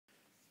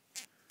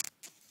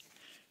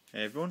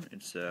Hey everyone,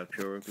 it's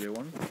Pure Oakley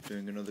one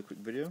doing another quick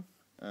video.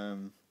 So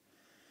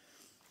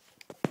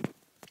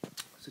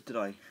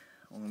today,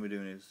 what I'm going to be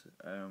doing is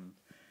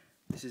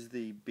this is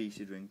the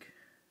BC drink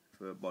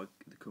by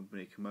the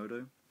company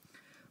Komodo,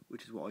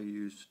 which is what I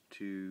use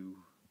to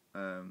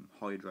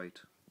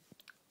hydrate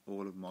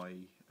all of my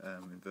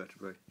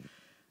invertebrate.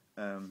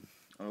 I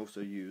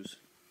also use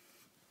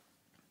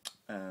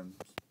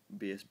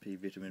BSP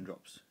vitamin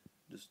drops.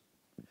 Just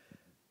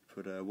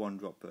put one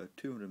drop per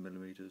 200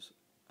 millimeters.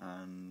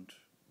 And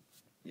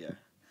yeah,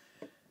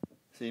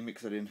 so you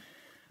mix that in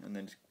and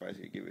then just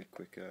basically give it a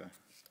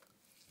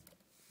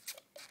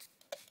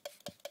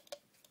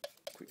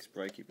quick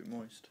spray, keep it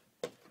moist,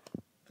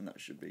 and that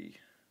should be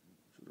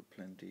sort of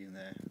plenty in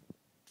there.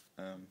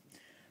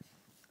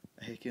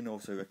 Hicking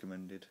also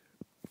recommended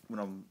when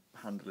I'm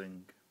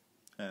handling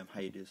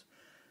Hades.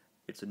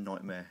 It's a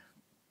nightmare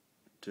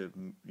to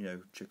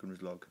check on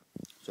his log,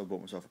 so I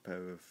bought myself a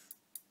pair of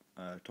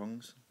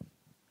tongs.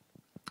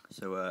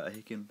 So a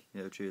hicking,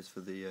 cheers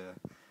for the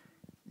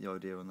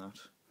idea on that.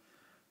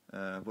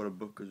 I've got a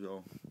book as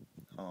well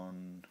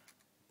on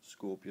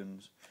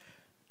scorpions,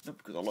 not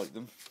because I like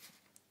them,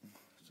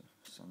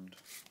 sand,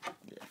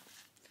 yeah,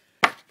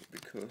 but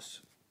because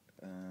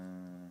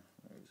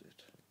where is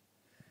it?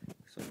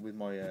 So with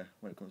my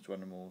when it comes to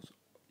animals,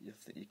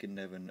 you can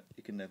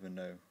never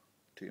know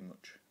too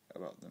much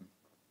about them.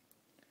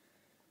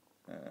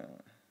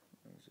 Where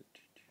is it?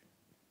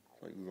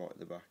 Like right at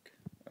the back.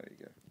 There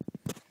you go.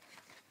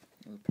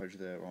 There's a page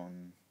there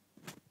on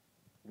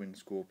wind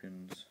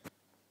scorpions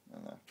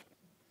and that.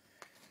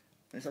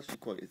 And it's actually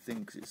quite a thing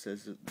because it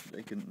says that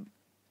they can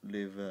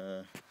live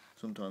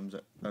sometimes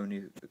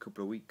only a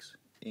couple of weeks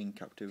in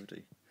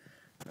captivity.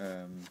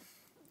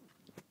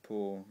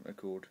 Poor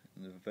record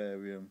in the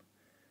vivarium,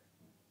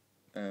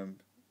 and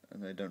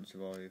they don't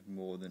survive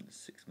more than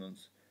 6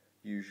 months,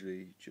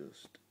 usually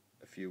just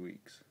a few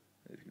weeks,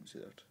 if you can see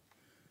that.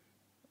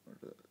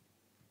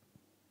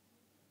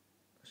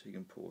 So you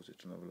can pause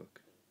it and have a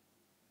look.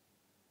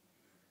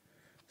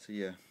 So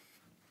yeah,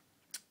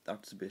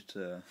 that's a bit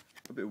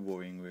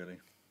worrying really,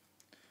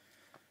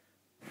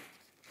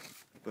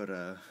 but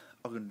I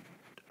can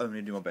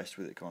only do my best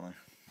with it, can't I?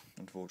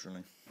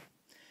 Unfortunately.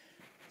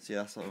 So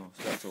yeah,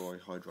 that's how I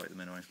hydrate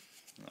them anyway.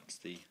 And that's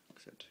the, like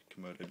I said,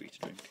 Komodo Beta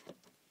drink.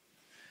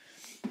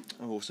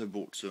 I've also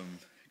bought some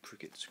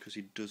crickets because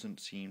he doesn't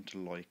seem to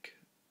like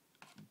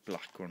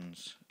black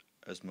ones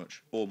as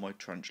much. All my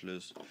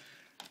tarantulas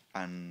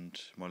and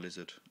my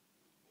lizard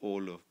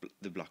all love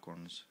the black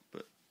ones,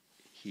 but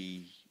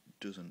he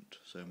doesn't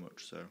so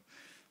much, so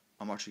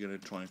I'm actually going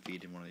to try and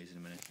feed him one of these in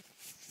a minute.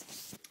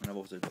 And I've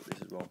also got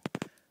this as well.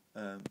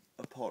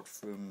 Apart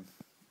from,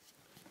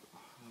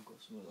 I've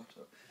got some of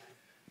that up.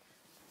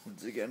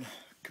 Once again,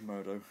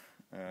 Komodo,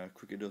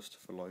 cricket dust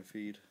for live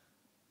feed.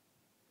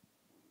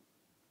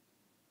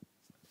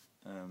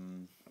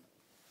 Also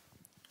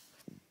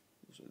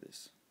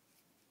this.